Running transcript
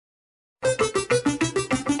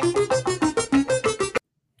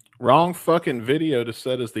Wrong fucking video to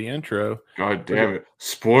set as the intro. God damn it.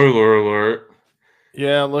 Spoiler alert.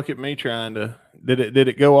 Yeah, look at me trying to... Did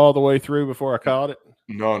it go all the way through before I caught it?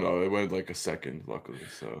 No, it went like a second, luckily,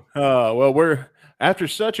 so... Well, we're... After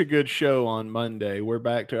such a good show on Monday, we're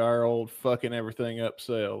back to our old fucking everything up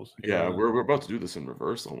selves. Yeah, we're about to do this in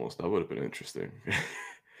reverse almost. That would have been interesting.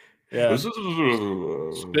 Yeah.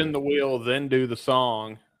 Spin the wheel, then do the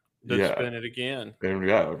song, then spin it again. And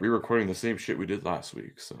yeah, re-recording the same shit we did last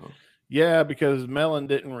week, so... Yeah, because Melon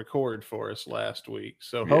didn't record for us last week.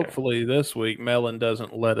 So hopefully this week Melon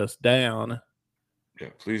doesn't let us down. Yeah,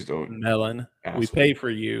 please don't. Melon, we pay for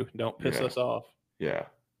you. Don't piss us off. Yeah.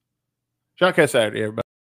 Shotcast Saturday, everybody.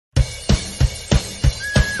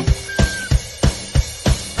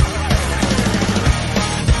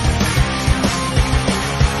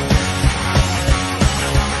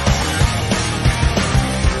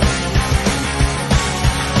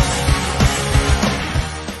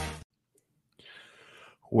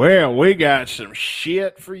 Well, we got some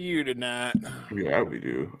shit for you tonight. Yeah, we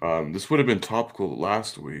do. This would have been topical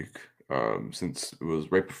last week, since it was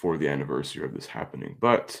right before the anniversary of this happening.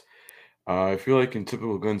 But I feel like in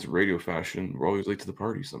typical Guns Radio fashion, we're always late to the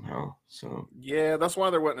party somehow. So yeah, that's why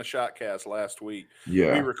there wasn't a Shotcast last week.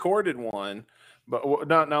 Yeah, we recorded one, but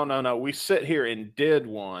no. We sit here and did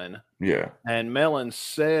one. Yeah, and Melon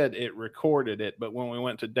said it recorded it, but when we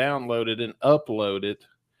went to download it and upload it,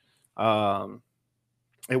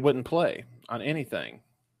 it wouldn't play on anything.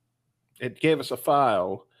 It gave us a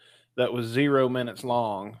file that was 0 minutes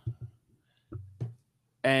long,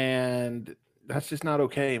 and that's just not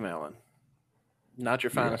okay, Melon. Not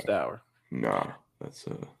your finest hour. Nah, that's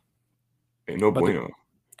ain't no bueno.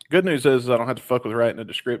 Good news is I don't have to fuck with writing a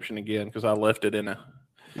description again because I left it in a.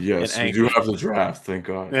 Yes, we do have the draft. Thank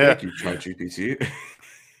God. Yeah. Thank you, ChatGPT.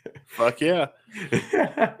 Fuck yeah.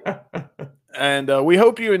 And we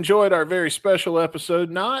hope you enjoyed our very special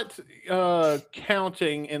episode, not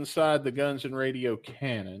counting inside the Guns and Radio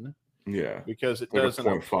canon. Yeah. Because it like doesn't.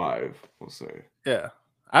 0.5, we'll say. Yeah.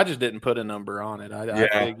 I just didn't put a number on it. I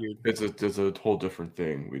figured. It's a whole different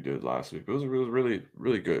thing we did last week. It was a really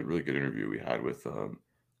good interview we had with a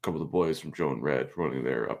couple of the boys from Joe and Red running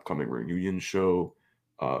their upcoming reunion show.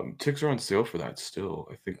 Tickets are on sale for that still,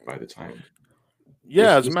 I think, by the time.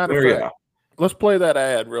 Yeah, as a matter of fact. Let's play that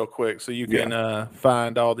ad real quick so you can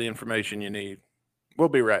find all the information you need. We'll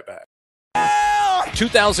be right back.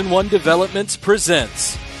 2001 Developments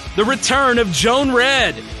presents The Return of Joan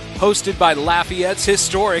Red, hosted by Lafayette's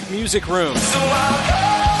Historic Music Room.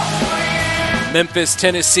 Memphis,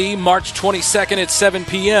 Tennessee, March 22nd at 7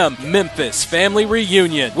 p.m. Memphis Family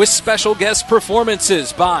Reunion with special guest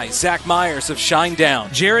performances by Zach Myers of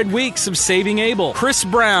Shinedown, Jared Weeks of Saving Abel, Chris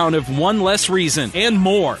Brown of One Less Reason, and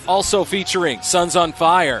more. Also featuring Sons on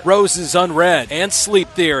Fire, Roses Unread, and Sleep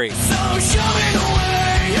Theory.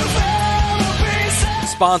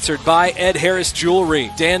 Sponsored by Ed Harris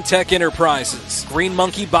Jewelry, Dan Tech Enterprises, Green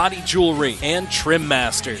Monkey Body Jewelry, and Trim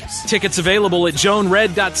Masters. Tickets available at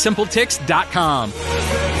joanred.simpletix.com.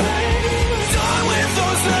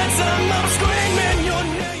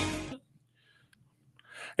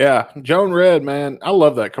 Yeah, Joan Red, man. I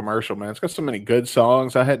love that commercial, man. It's got so many good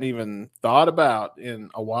songs I hadn't even thought about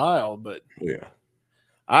in a while. But yeah,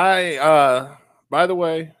 by the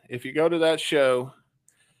way, if you go to that show,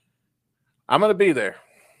 I'm going to be there.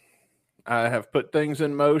 I have put things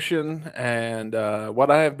in motion, and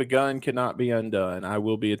what I have begun cannot be undone. I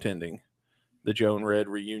will be attending the Joan Red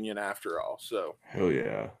reunion after all. So hell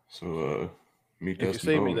yeah! So meet us. If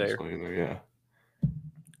you see me there, yeah.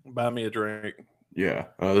 Buy me a drink. Yeah,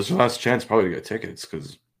 there's the last chance probably to get tickets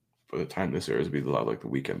because by the time this airs, it'll be like the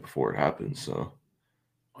weekend before it happens. So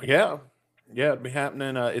yeah, it'll be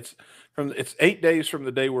happening. It's 8 days from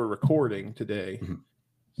the day we're recording today. Mm-hmm.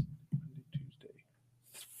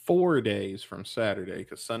 4 days from Saturday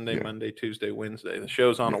because Sunday, Monday, Tuesday, Wednesday. The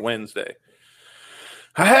show's on a Wednesday.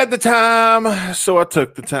 I had the time, so I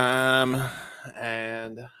took the time,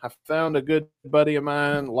 and I found a good buddy of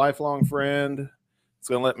mine, lifelong friend. It's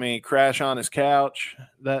going to let me crash on his couch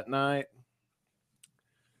that night.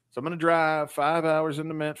 So I'm going to drive 5 hours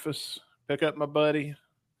into Memphis, pick up my buddy,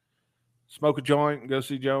 smoke a joint, and go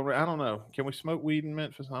see Joan. I don't know. Can we smoke weed in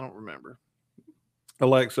Memphis? I don't remember.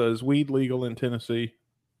 Alexa, is weed legal in Tennessee?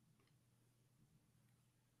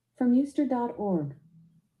 From Euster.org.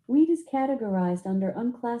 Weed is categorized under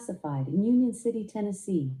unclassified in Union City,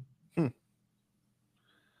 Tennessee.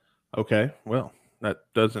 Okay, well, that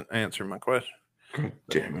doesn't answer my question. God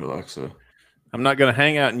damn it, Alexa. I'm not going to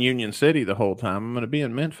hang out in Union City the whole time. I'm going to be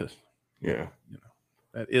in Memphis. Yeah.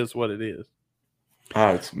 That is what it is.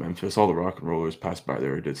 It's Memphis. All the rock and rollers passed by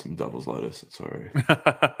there and did some devil's lettuce. It's all right.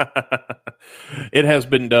 It has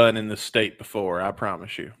been done in this state before, I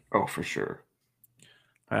promise you. Oh, for sure.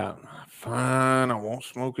 Fine, I won't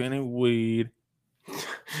smoke any weed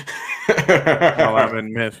while I'm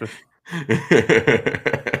in Memphis.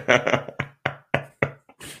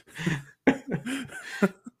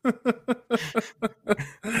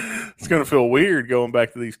 It's going to feel weird going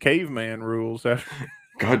back to these caveman rules.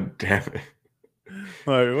 God damn it.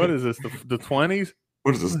 Like, what is this, the 20s?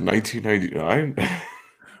 What is this, 1999?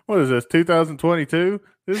 What is this, 2022?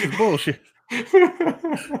 This is bullshit.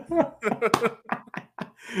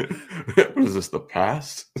 What is this, the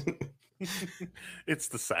past? It's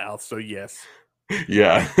the South, so yes.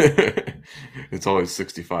 Yeah. It's always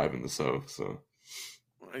 65 in the South, so.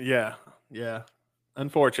 Yeah.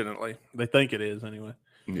 Unfortunately, they think it is anyway.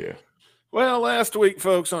 Yeah. Well, last week,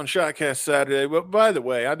 folks, on Shotcast Saturday. But by the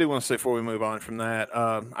way, I do want to say before we move on from that,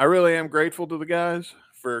 I really am grateful to the guys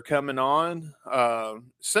for coming on.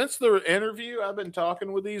 Since the interview, I've been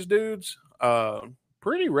talking with these dudes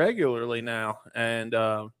pretty regularly now, and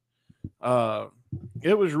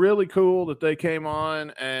it was really cool that they came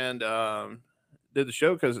on and did the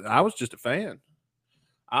show because I was just a fan.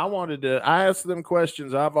 I ask them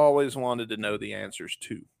questions I've always wanted to know the answers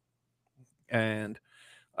to. And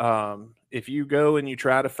if you go and you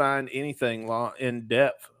try to find anything in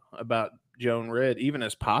depth about Joan Redd, even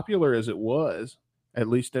as popular as it was, at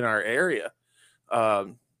least in our area,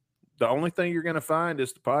 the only thing you're going to find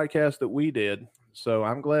is the podcast that we did. So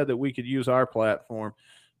I'm glad that we could use our platform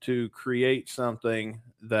to create something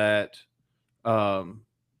that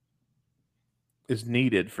is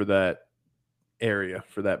needed for that area,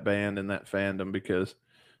 for that band and that fandom, because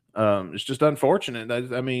it's just unfortunate.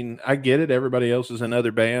 I mean, I get it. Everybody else is in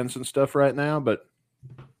other bands and stuff right now, but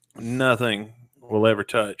nothing will ever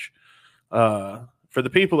touch. For the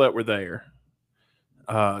people that were there,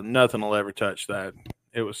 nothing will ever touch that.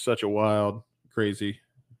 It was such a wild, crazy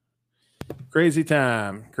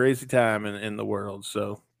time in the world.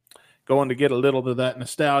 So going to get a little of that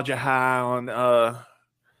nostalgia high on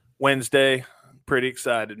Wednesday. Pretty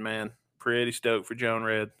excited, man. Pretty stoked for Joan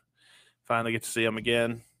Redd. Finally get to see him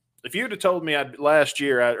again. If you'd have told me last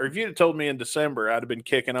year, or if you'd have told me in December, I'd have been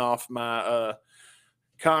kicking off my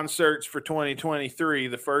concerts for 2023.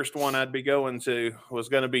 The first one I'd be going to was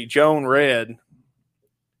going to be Joan Redd.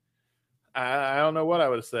 I don't know what I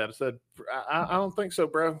would have said. I said, I don't think so,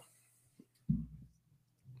 bro.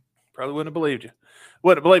 Probably wouldn't have believed you.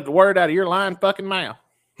 Wouldn't have believed a word out of your lying fucking mouth.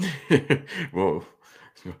 Whoa.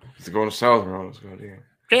 It's going to South Round. Let's go there.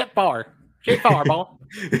 Shit far, boy.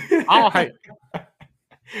 All hate.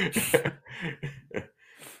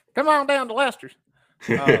 Come on down to Lester's.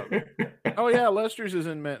 Oh yeah, Lester's is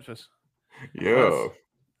in Memphis. Yeah.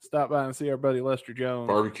 Stop by and see our buddy Lester Jones.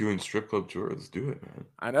 Barbecue and strip club tour. Let's do it, man.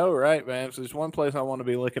 I know, right, man? So there's one place I want to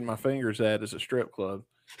be licking my fingers at is a strip club.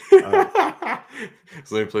 It's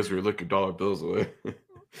the only place where you lick your dollar bills away.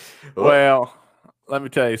 Well, let me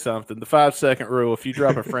tell you something. The 5-second rule, if you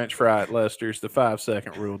drop a French fry at Lester's, the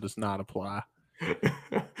 5-second rule does not apply.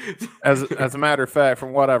 As a matter of fact,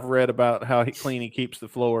 from what I've read about how clean he keeps the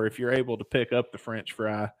floor, if you're able to pick up the French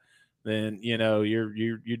fry, then you know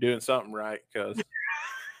you're doing something right. Because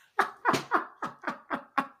a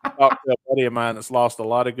buddy of mine that's lost a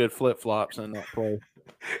lot of good flip flops in that place.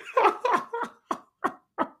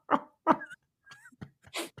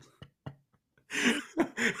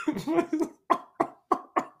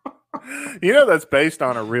 You know that's based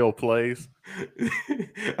on a real place.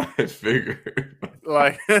 I figured.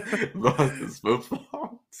 Like lost his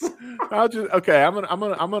flip-flops.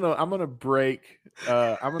 I'm gonna break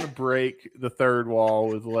the third wall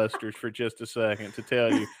with Lester's for just a second to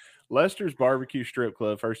tell you Lester's Barbecue Strip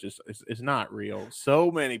Club first is not real.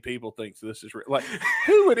 So many people think this is real. Like,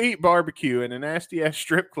 who would eat barbecue in a nasty ass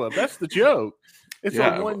strip club? That's the joke. It's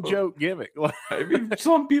a one joke gimmick. I mean,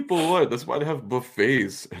 some people would. That's why they have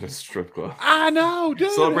buffets at a strip club. I know,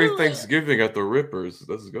 dude. Celebrate Thanksgiving at the Rippers.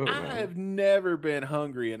 Let's go. I have never been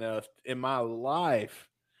hungry enough in my life.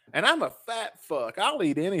 And I'm a fat fuck. I'll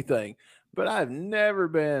eat anything. But I've never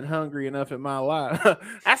been hungry enough in my life.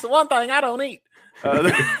 That's the one thing I don't eat.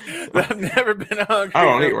 I've never been hungry. I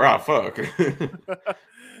don't eat raw fuck.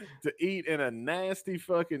 To eat in a nasty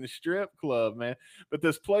fucking strip club, man. But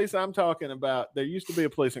this place I'm talking about, there used to be a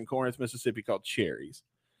place in Corinth, Mississippi called Cherry's.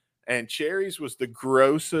 And Cherry's was the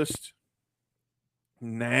grossest,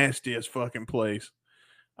 nastiest fucking place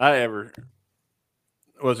I ever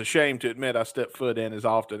was ashamed to admit I stepped foot in as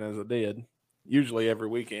often as I did. Usually every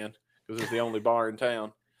weekend because it's the only bar in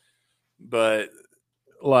town. But,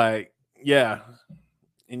 like, yeah,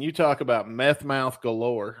 And you talk about meth mouth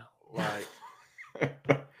galore. Like,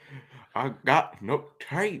 I got no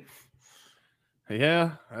tape.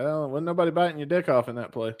 yeah, well, wasn't nobody biting your dick off in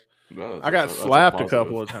that play. No, I got slapped a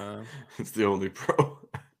couple of times. It's the only pro.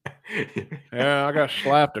 Yeah, I got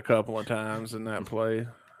slapped a couple of times in that play.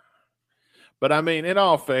 But I mean, in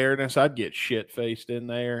all fairness, I'd get shit faced in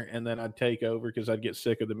there, and then I'd take over because I'd get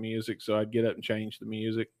sick of the music. So I'd get up and change the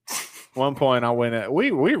music. One point, I went at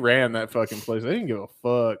we ran that fucking place. They didn't give a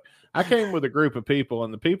fuck. I came with a group of people,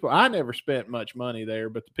 and the people I never spent much money there,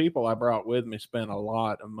 but the people I brought with me spent a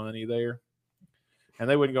lot of money there, and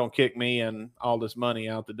they wasn't gonna kick me and all this money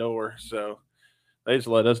out the door. So they just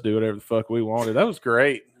let us do whatever the fuck we wanted. That was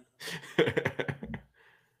great.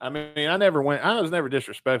 I mean, I was never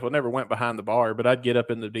disrespectful. I never went behind the bar, but I'd get up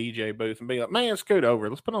in the DJ booth and be like, man, scoot over.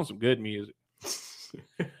 Let's put on some good music.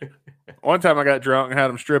 One time I got drunk and had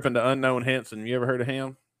him stripping to Unknown Henson. You ever heard of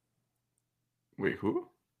him? Wait, who?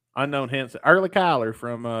 Unknown Henson. Early Kyler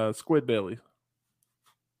from Squidbillies.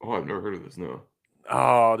 Oh, I've never heard of this, no.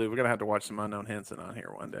 Oh, dude, we're going to have to watch some Unknown Henson on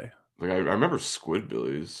here one day. Like, I remember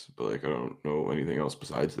Squidbillies, but, like, I don't know anything else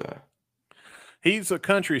besides that. He's a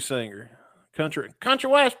country singer. Country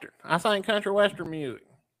western. I sing country western music.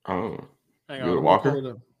 Oh. Hang Wheeler on.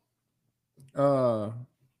 Walker?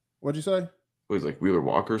 What'd you say? Well, he's like Wheeler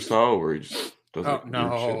Walker style, where he just does like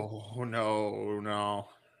weird shit. No.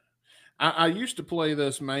 I used to play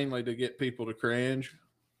this mainly to get people to cringe.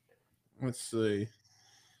 Let's see.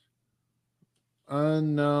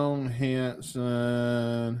 Unknown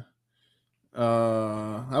Henson.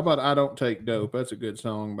 How about I Don't Take Dope? That's a good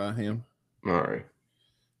song by him. All right.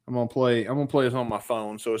 I'm gonna play this on my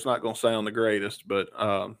phone, so it's not gonna sound the greatest, but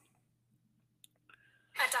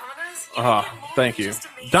thank you.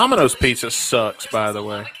 Domino's pizza sucks, by the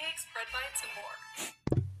way.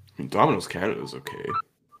 Domino's Canada is okay.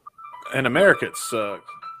 In America, it sucks.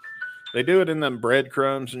 They do it in them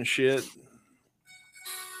breadcrumbs and shit.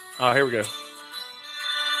 Oh, here we go.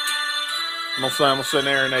 I'm gonna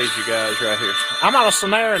serenade you guys right here. I'm gonna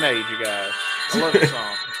serenade you guys. I love this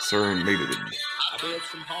song. Serenaded. I did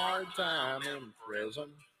some hard time in prison,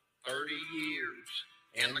 30 years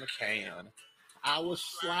in the can. I was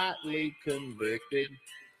slightly convicted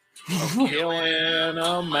of killing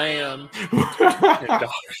a man in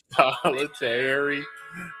solitary.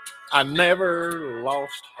 I never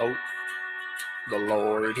lost hope. The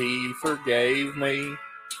Lord, He forgave me,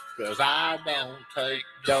 'cause I don't take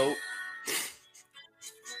dope.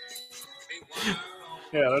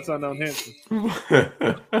 Yeah, that's Unknown Henson.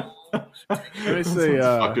 Let me see.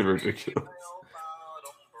 Fucking ridiculous.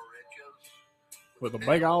 With a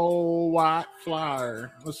big old white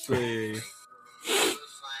flyer. Let's see.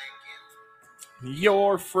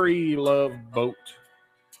 Your free love boat,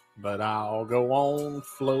 but I'll go on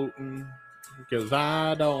floating, 'cause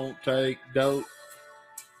I don't take dope.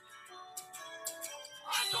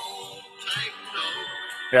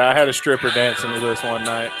 Yeah, I had a stripper dancing to this one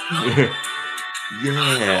night.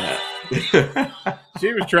 Yeah.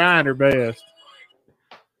 She was trying her best.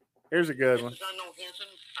 Here's a good one.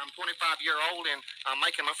 I'm 25-year-old and I'm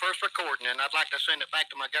making my first recording, and I'd like to send it back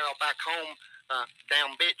to my girl back home.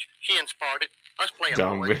 Down bitch, she inspired it. Let's play it.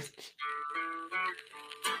 Down bitch.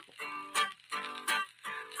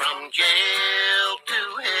 From jail to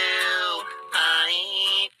hell, I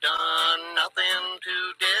ain't done nothing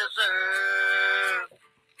to deserve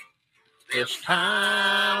This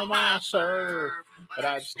time I serve, but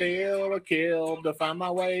I'd still have killed to find my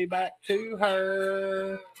way back to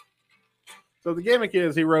her. So the gimmick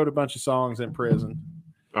is he wrote a bunch of songs in prison.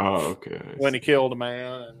 Oh, okay. When he killed a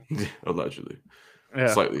man. And, allegedly.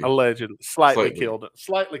 yeah, Slightly. Allegedly. Slightly killed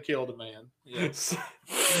a man. Yes.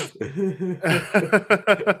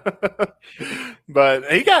 But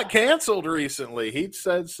he got canceled recently. He'd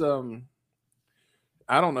said some,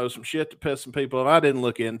 I don't know, some shit to piss some people off. I didn't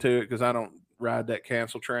look into it because I don't ride that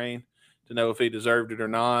cancel train to know if he deserved it or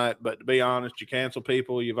not. But to be honest, you cancel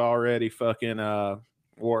people, you've already fucking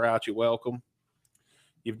wore out your welcome.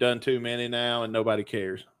 You've done too many now and nobody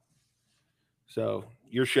cares. So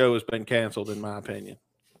your show has been canceled in my opinion.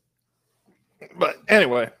 But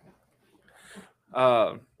anyway,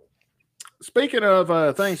 speaking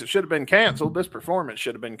of things that should have been canceled, this performance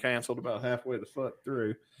should have been canceled about halfway the fuck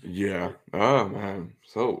through. Yeah. Oh, man.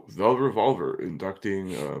 So, Velvet Revolver inducting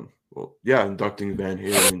Van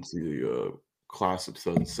Halen into the class of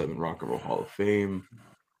 2007 Rock and Roll Hall of Fame.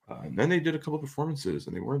 And then they did a couple of performances,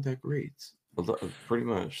 and they weren't that great. Pretty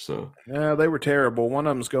much. So yeah, they were terrible. One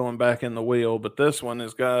of them's going back in the wheel, but this one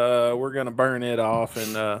is we're gonna burn it off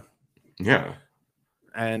and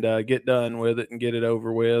get done with it and get it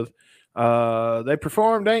over with. They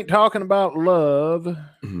performed "Ain't Talking About Love"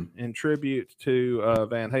 Mhm. in tribute to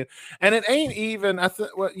Van Halen, and it ain't even.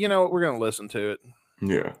 Well, you know what? We're gonna listen to it.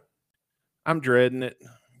 Yeah. I'm dreading it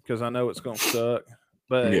because I know it's gonna suck.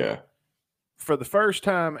 But Yeah. for the first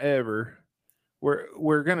time ever,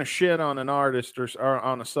 we're gonna shit on an artist or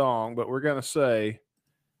on a song, but we're gonna say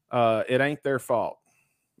it ain't their fault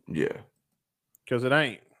Yeah. because it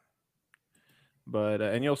ain't. But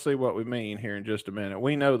and you'll see what we mean here in just a minute.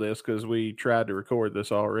 We know this because we tried to record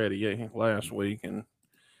this already last week, and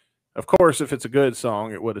of course, if it's a good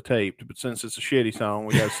song, it would have taped. But since it's a shitty song,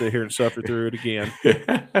 we got to sit here and suffer through it again.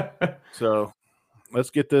 So let's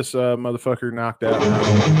get this motherfucker knocked out.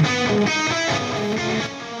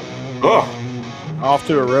 Oh, Off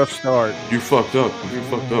to a rough start. you fucked up. You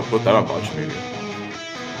fucked up. Put that on Botchmania.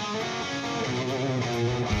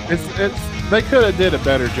 It's they could have did a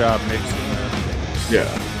better job mixing this. Yeah.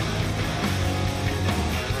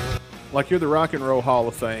 Like you're the Rock and Roll Hall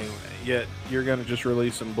of Fame, yet you're gonna just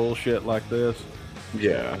release some bullshit like this.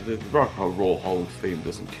 Yeah. The Rock and Roll Hall of Fame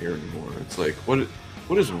doesn't care anymore. It's like, what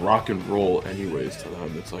is rock and roll anyways to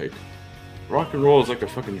them? It's like, rock and roll is like a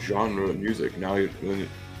fucking genre of music. Now, don't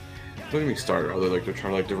get me started. They're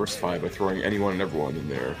trying to like diversify by throwing anyone and everyone in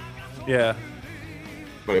there. Yeah.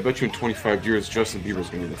 But I bet you in 25 years, Justin Bieber's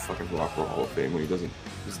gonna be in the fucking Rock and Roll Hall of Fame when he doesn't.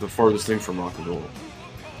 This is the farthest thing from rock and roll.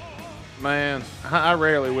 Man, I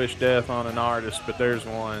rarely wish death on an artist, but there's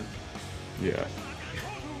one. Yeah.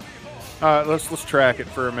 All right, let's track it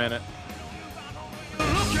for a minute.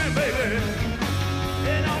 Looking, baby,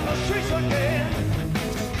 and on the streets again.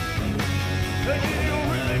 Thinking you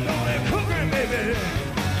really gonna cooking, baby.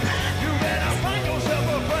 You better find yourself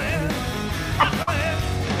a friend.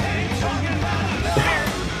 Ain't talking about love.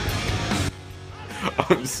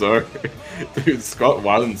 I'm sorry. Dude, Scott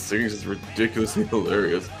Weiland singing is ridiculously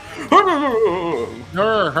hilarious. I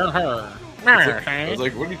was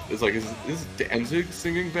like, what? It's like, is Danzig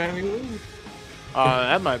singing Van Halen?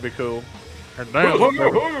 That might be cool.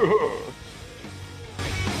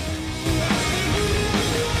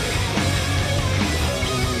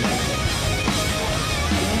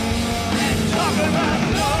 Talking about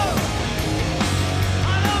love. I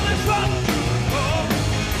know it's wrong to go.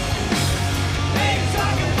 Ain't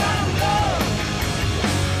talking about love.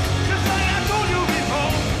 Just like I told you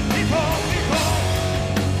before.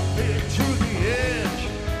 Big to the edge.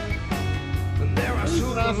 And there are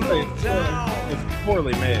soon to look down. It's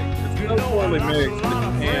poorly mixed. It's so poorly mixed that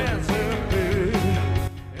you can't.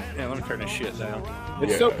 Yeah, let me turn this shit down.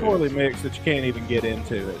 It's so poorly mixed that you can't even get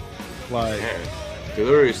into it. Like, Man. They're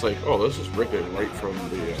literally just like, oh, let's just rip it right from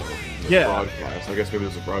the broadcast. I guess maybe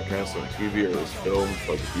there's a broadcast on TV or there's filmed,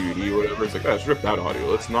 like DVD or whatever. It's like, let's rip that audio.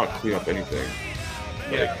 Let's not clean up anything.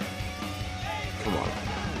 yeah. Come on.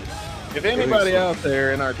 If anybody out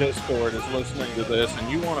there in our Discord is listening to this and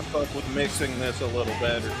you want to fuck with mixing this a little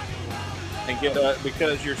better and get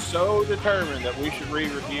because you're so determined that we should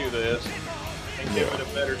re-review this and give it a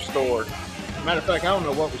better score. Matter of fact, I don't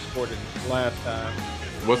know what we scored it last time.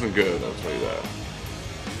 It wasn't good, I'll tell you that.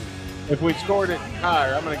 If we scored it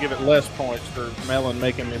higher, I'm going to give it less points for Melon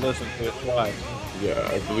making me listen to it twice. Yeah,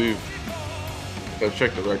 I believe. I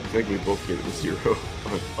checked the record. I think we both gave it a 0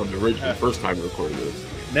 on the original first time we recorded this.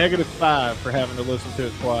 -5 for having to listen to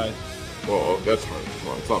it twice. Well, that's hard. Come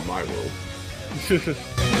on, it's not my world.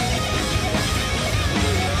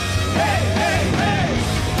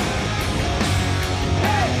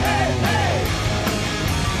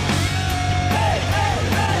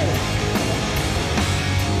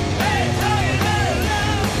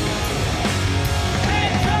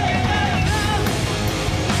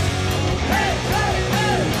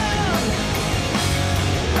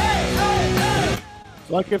 It's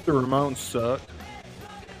like if the Ramones sucked.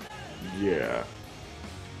 Yeah.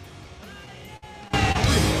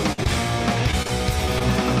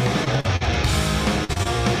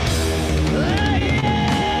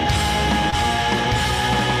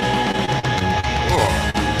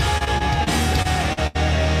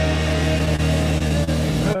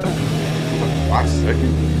 Last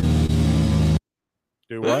second.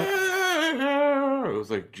 Do what? It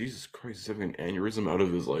was like, Jesus Christ, he's having an aneurysm out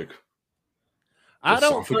of his, like, I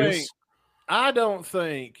esophagus. don't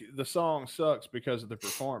think the song sucks because of the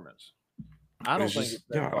performance. I don't think it's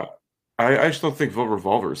that bad. I just don't think Velvet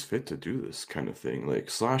Revolver is fit to do this kind of thing. Like,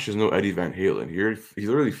 Slash is no Eddie Van Halen. He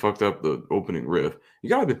literally fucked up the opening riff. He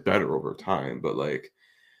got a bit better over time, but like,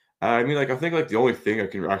 I mean, like, I think like the only thing I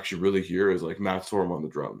can actually really hear is like Matt Sorum on the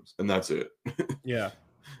drums, and that's it. Yeah.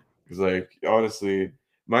 Because like, honestly,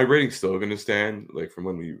 my rating's still gonna stand like from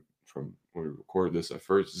when we recorded this at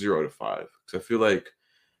first, 0 out of 5. Because I feel like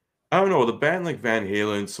I don't know, the band like Van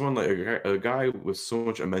Halen, someone like a guy with so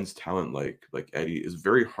much immense talent like Eddie is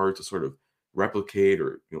very hard to sort of replicate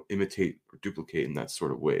or imitate or duplicate in that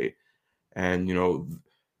sort of way. And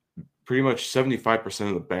pretty much 75%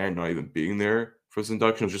 of the band not even being there for this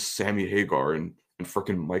induction was just Sammy Hagar and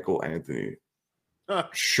freaking Michael Anthony. Huh.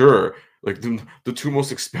 Sure, like the two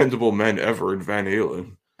most expendable men ever in Van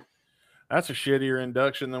Halen. That's a shittier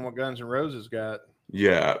induction than what Guns N' Roses got.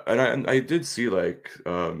 Yeah, and I did see like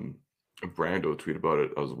Brando tweet about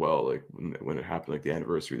it as well, like when it happened, like the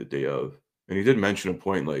anniversary, the day of, and he did mention a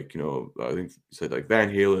point, like I think he said like Van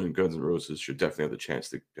Halen and Guns N' Roses should definitely have the chance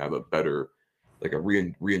to have a better, like a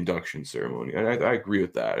reinduction ceremony, and I agree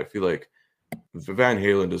with that. I feel like Van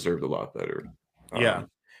Halen deserved a lot better. Yeah.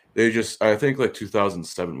 I think like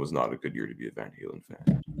 2007 was not a good year to be a Van Halen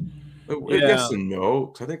fan. Yeah. Yes and no,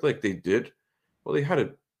 because I think like they did. Well,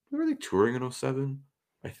 were they touring in 07?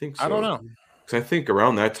 I think so. I don't know. Because I think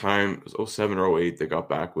around that time, it was 07 or 08, they got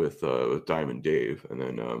back with Diamond Dave, and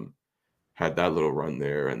then had that little run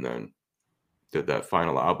there, and then did that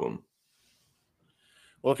final album.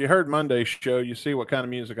 Well, if you heard Monday's show, you see what kind of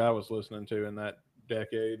music I was listening to in that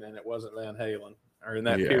decade, and it wasn't Van Halen, or in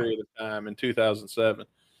that period of time in 2007.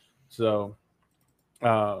 So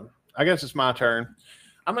I guess it's my turn.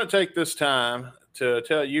 I'm going to take this time to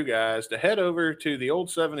tell you guys to head over to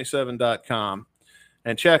theold77.com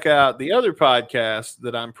and check out the other podcasts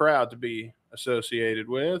that I'm proud to be associated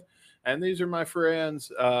with. And these are my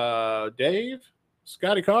friends, Dave,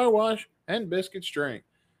 Scotty Car Wash, and Biscuit Drink.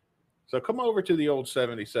 So come over to the Old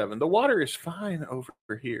 77. The water is fine over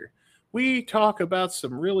here. We talk about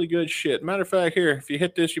some really good shit. Matter of fact, here, if you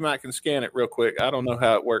hit this, you might can scan it real quick. I don't know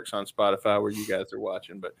how it works on Spotify where you guys are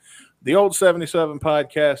watching, but the Old 77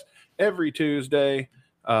 podcast every Tuesday.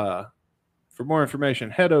 For more information,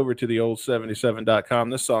 head over to theold77.com.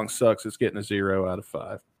 This song sucks. It's getting a 0 out of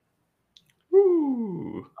 5.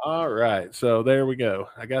 Woo. All right. So there we go.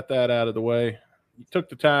 I got that out of the way. You took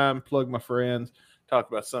the time, plug my friends,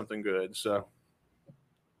 talk about something good. So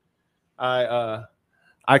I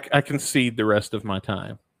concede the rest of my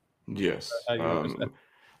time. Yes.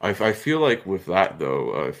 I feel like with that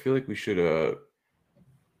though, I feel like we should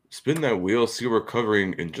spin that wheel, see what we're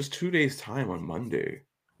covering in just 2 days' time on Monday.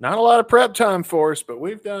 Not a lot of prep time for us, but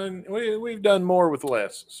we've done more with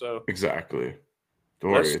less. So exactly.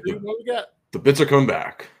 Don't let's worry. see what we got. The bits are coming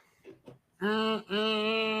back.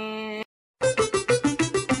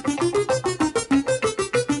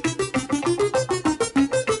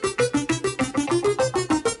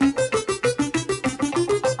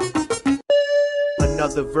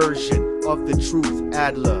 Another version of the truth,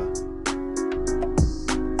 Adler.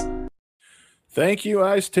 Thank you,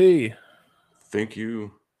 Ice-T. Thank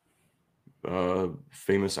you,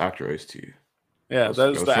 famous actor Ice-T. Yeah, I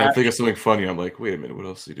was trying to think of something funny. I'm like, wait a minute, what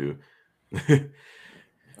else did he do?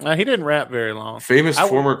 He didn't rap very long. Famous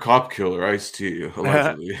former cop killer Ice-T,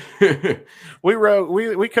 allegedly.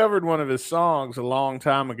 we covered one of his songs a long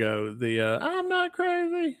time ago. The I'm not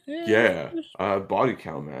crazy. Body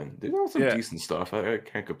Count, man. They got some decent stuff. I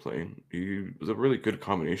can't complain. He was a really good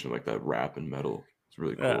combination of like that rap and metal. It's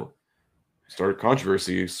really cool. Yeah. Started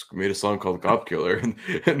controversy, made a song called Cop Killer,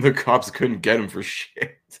 and the cops couldn't get him for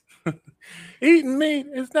shit. Eating meat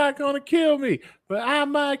is not going to kill me, but I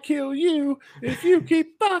might kill you if you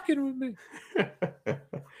keep fucking with me.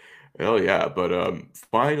 Hell yeah. But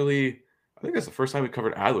finally, I think that's the first time we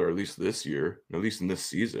covered Adler, at least this year, at least in this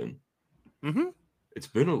season. Mm-hmm. It's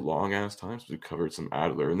been a long ass time since we covered some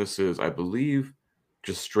Adler, and this is, I believe,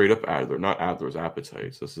 just straight up Adler, not Adler's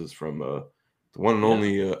Appetites. This is from the one and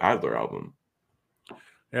only Adler album.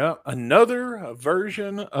 Yeah, another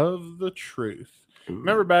version of the truth. Ooh.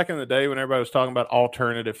 Remember back in the day when everybody was talking about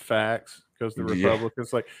alternative facts? Because the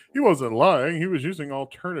Republicans like, he wasn't lying, he was using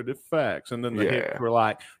alternative facts. And then the hippies were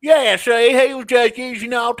like, see, he was just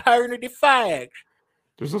using alternative facts.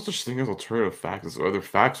 There's no such thing as alternative facts. Other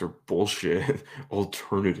facts are bullshit.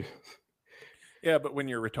 Alternative. Yeah, but when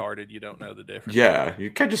you're retarded, you don't know the difference. Yeah,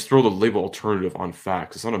 you can't just throw the label alternative on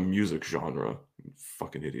facts. It's not a music genre.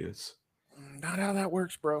 Fucking idiots. Not how that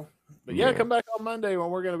works, bro. But come back on Monday when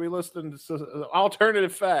we're going to be listening to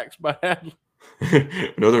Alternative Facts by Adler.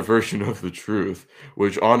 Another version of the truth,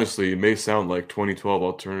 which honestly may sound like 2012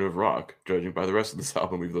 alternative rock, judging by the rest of this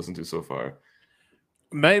album we've listened to so far.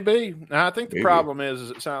 Maybe. I think the problem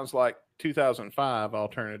is it sounds like 2005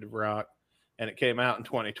 alternative rock, and it came out in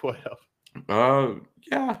 2012.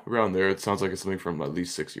 Yeah, around there. It sounds like it's something from at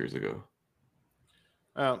least 6 years ago.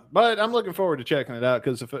 But I'm looking forward to checking it out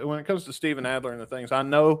because when it comes to Steven Adler and the things, I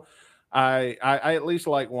know I at least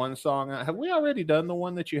like one song. Have we already done the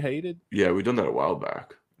one that you hated? Yeah, we've done that a while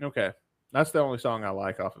back. Okay. That's the only song I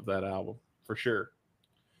like off of that album, for sure.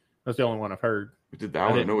 That's the only one I've heard. We did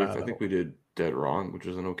that one. No, I think we did Dead Wrong, which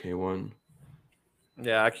is an okay one.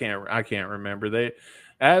 Yeah, I can't remember.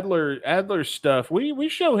 Adler's stuff. We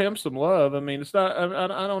show him some love. I mean, it's not.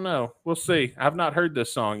 I don't know. We'll see. I've not heard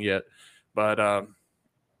this song yet, but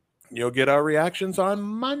you'll get our reactions on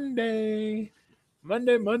Monday.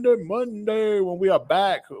 Monday, when we are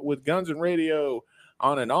back with Guns and Radio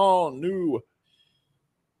on an all new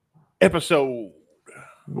episode.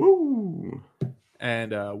 Woo!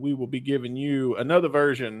 And we will be giving you another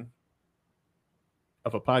version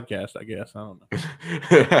of a podcast, I guess. I don't know.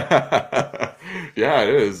 Yeah,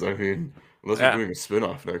 it is. I mean, unless we're doing a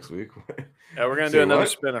spinoff next week. Yeah, we're going to do another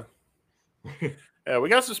spinoff. Yeah, we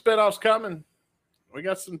got some spinoffs coming. We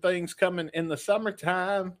got some things coming in the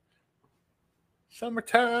summertime.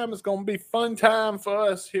 Summertime is going to be fun time for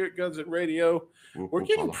us here at Guns and Radio. We're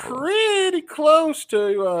getting pretty close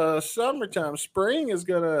to summertime. Spring is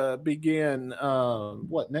going to begin,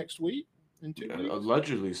 next week? In 2 weeks?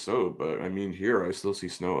 Allegedly so, but I mean, here I still see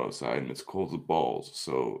snow outside and it's cold as balls.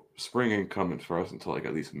 So spring ain't coming for us until like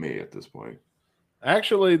at least May at this point.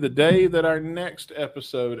 Actually, the day that our next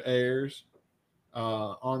episode airs,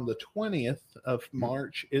 on the 20th of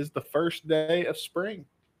March, is the first day of spring.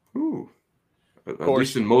 Ooh. At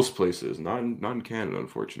least in most places, not in Canada,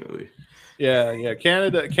 unfortunately. Yeah.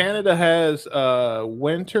 Canada has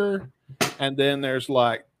winter, and then there's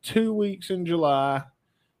like 2 weeks in July,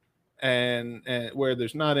 and where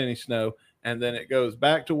there's not any snow, and then it goes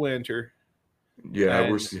back to winter.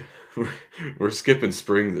 Yeah, we're skipping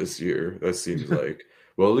spring this year. That seems like.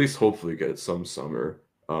 Well, at least hopefully get some summer,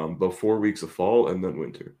 but 4 weeks of fall and then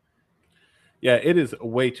winter. Yeah, it is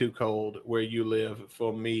way too cold where you live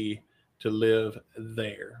for me to live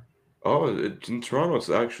there. Oh, in Toronto,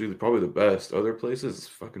 it's actually probably the best. Other places, it's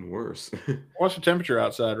fucking worse. What's the temperature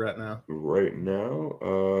outside right now? Right now,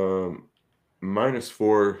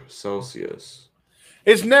 -4 Celsius.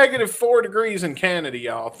 It's -4 degrees in Canada,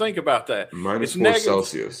 y'all. Think about that. -4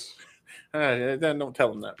 Celsius. Don't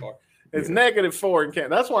tell them that part. It's -4 in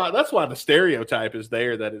Canada. That's why the stereotype is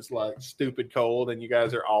there that it's like stupid cold and you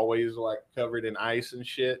guys are always like covered in ice and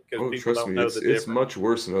shit because people don't know the difference. It's much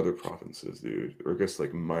worse in other provinces, dude. Or I guess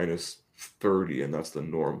like -30, and that's the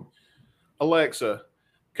norm. Alexa,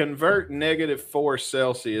 convert -4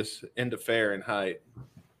 Celsius into Fahrenheit.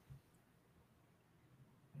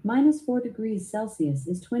 -4 degrees Celsius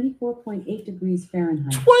is 24.8 degrees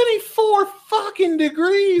Fahrenheit. 24 fucking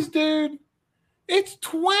degrees, dude. It's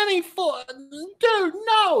 24. Dude,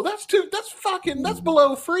 no, that's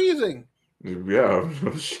below freezing. Yeah.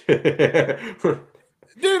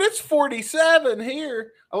 Dude, it's 47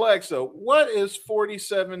 here. Alexa, what is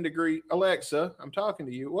 47 degrees? Alexa, I'm talking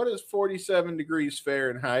to you. What is 47 degrees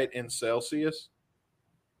Fahrenheit in Celsius?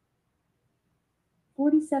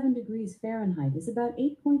 47 degrees Fahrenheit is about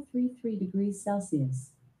 8.33 degrees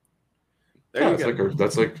Celsius. There you go.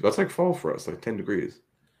 That's like fall for us, like 10 degrees.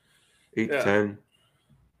 8 to 10.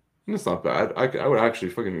 That's not bad. I would actually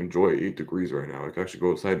fucking enjoy 8 degrees right now. I could actually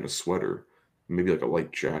go outside in a sweater, maybe like a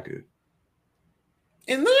light jacket.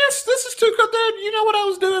 And this is too cold, dude. You know what I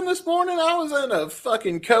was doing this morning? I was in a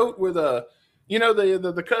fucking coat with a,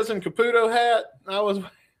 the cousin Caputo hat.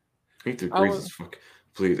 8 degrees is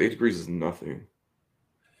please. 8 degrees is nothing.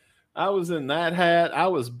 I was in that hat. I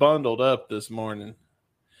was bundled up this morning.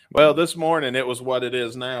 Well, this morning it was what it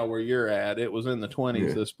is now where you're at. It was in the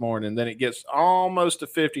 20s this morning. Then it gets almost to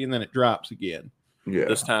 50 and then it drops again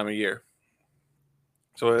this time of year.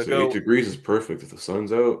 So 8 degrees is perfect. If the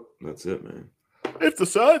sun's out, that's it, man. If the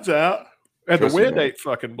sun's out and the wind ain't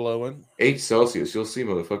fucking blowing. 8 Celsius, you'll see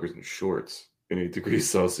motherfuckers in shorts in 8 degrees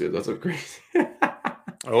Celsius. That's what crazy.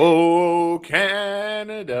 Oh,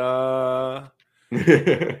 Canada.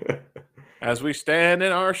 As we stand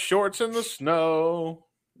in our shorts in the snow.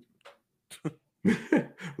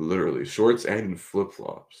 Literally, shorts and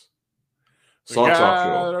flip-flops. Socks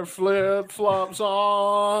optional. Our flip-flops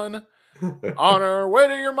on our way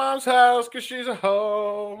to your mom's house because she's a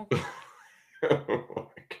hoe. Oh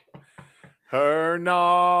my God. Her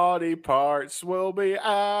naughty parts will be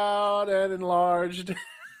out and enlarged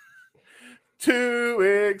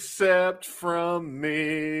to accept from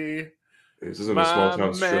me. This isn't a small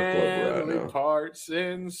town strip club we're at now. Parts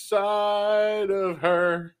inside of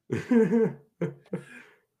her.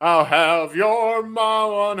 I'll have your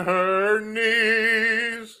mom on her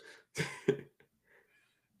knees.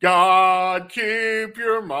 God keep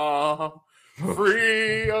your mom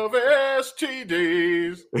free of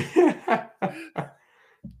STDs.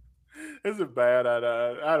 Is it bad?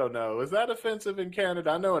 I don't know. Is that offensive in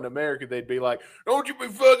Canada? I know in America they'd be like, "Don't you be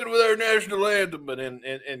fucking with our national anthem," but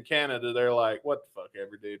in Canada they're like, "What the fuck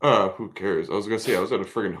ever, dude?" Who cares? I was gonna say I was at a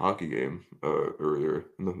friggin' hockey game earlier,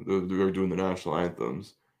 and they were doing the national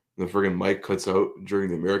anthems. And the friggin' mic cuts out during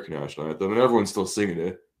the American national anthem, and everyone's still singing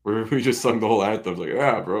it. We just sung the whole anthem. I was like,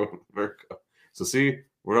 yeah, bro, America. So see,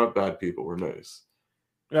 we're not bad people. We're nice.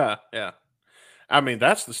 Yeah, yeah. I mean,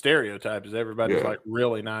 that's the stereotype is everybody's Yeah. like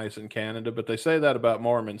really nice in Canada, but they say that about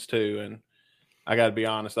Mormons too. And I got to be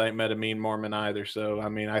honest, I ain't met a mean Mormon either. So, I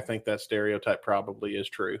mean, I think that stereotype probably is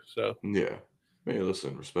true. So, Yeah. Hey,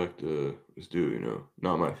 listen, respect is due.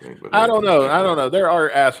 Not my thing, but I don't know. respect I don't that. know. There are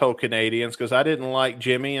asshole Canadians because I didn't like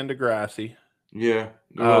Jimmy and Degrassi. Yeah.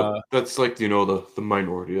 Well, that's like the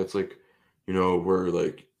minority. That's like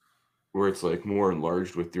where it's like more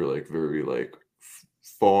enlarged with your like very like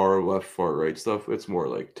far left, far right stuff. It's more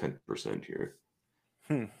like 10% here.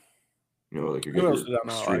 Like you Who get else your did I not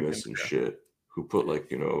like extremists in and there? shit who put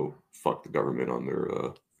like fuck the government on their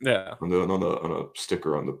Yeah. on a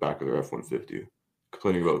sticker on the back of their F-150,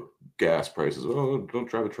 complaining about gas prices. Oh, don't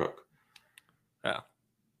drive a truck. Yeah.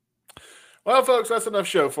 Well, folks, that's enough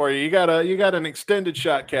show for you. You got an extended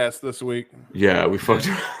Shotcast this week. Yeah, we fucked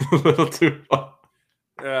a little too much.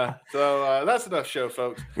 Yeah. So that's enough show,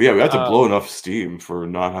 folks. Yeah, we had to blow enough steam for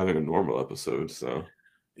not having a normal episode. So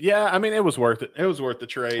yeah, I mean, it was worth it. It was worth the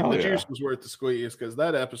trade. Hell The yeah. juice was worth the squeeze because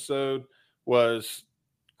that episode was.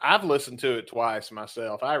 I've listened to it twice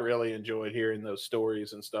myself. I really enjoyed hearing those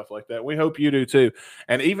stories and stuff like that. We hope you do too.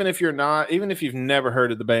 And even if you've never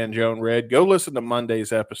heard of the band Joan Red, go listen to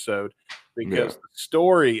Monday's episode because the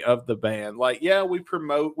story of the band,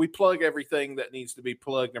 we plug everything that needs to be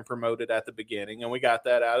plugged and promoted at the beginning, and we got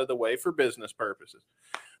that out of the way for business purposes.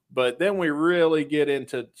 But then we really get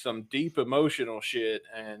into some deep emotional shit,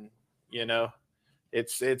 and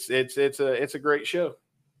it's a great show.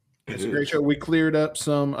 It's a great show. We cleared up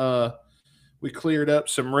some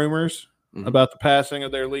rumors about the passing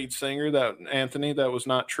of their lead singer, that Anthony, that was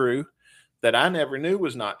not true, that I never knew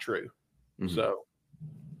was not true. Mhm. So,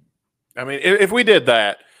 I mean, if we did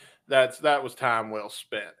that, that was time well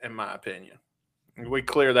spent, in my opinion. We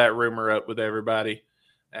clear that rumor up with everybody,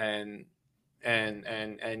 and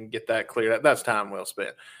get that cleared up. That's time well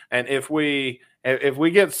spent. And if we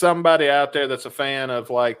get somebody out there that's a fan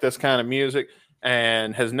of like this kind of music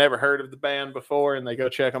and has never heard of the band before, and they go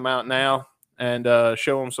check them out now and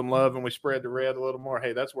show them some love, and we spread the red a little more,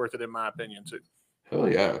 hey, that's worth it in my opinion too. Hell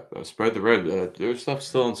yeah, spread the red. Their stuff's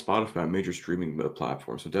still on Spotify, major streaming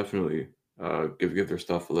platforms, so definitely give their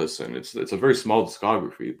stuff a listen. It's a very small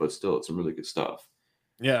discography, but still, it's some really good stuff.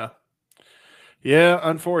 Yeah. Yeah,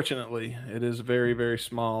 unfortunately, it is very, very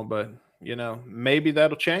small, but maybe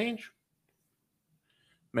that'll change.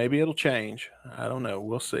 Maybe it'll change. I don't know.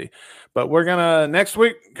 We'll see. But we're gonna next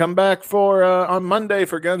week come back for on Monday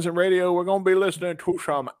for Guns and Radio. We're gonna be listening to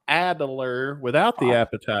some Adler without the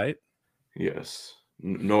appetite. Yes,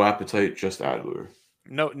 no appetite, just Adler.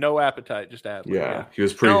 No appetite, just Adler. Yeah, he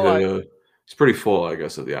was pretty. He's pretty full, I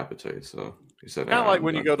guess, of the appetite. So he said, kind of like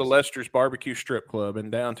when you go to Lester's Barbecue Strip Club in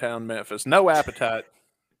downtown Memphis. No appetite.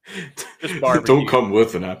 Just barbecue. Don't come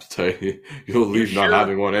with an appetite. You'll leave not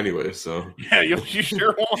having one anyway. So yeah, you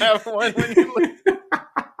sure won't have one when you leave.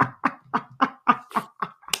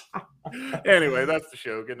 Anyway, that's the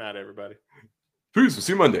show. Good night, everybody. Peace. We'll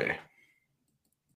see you Monday.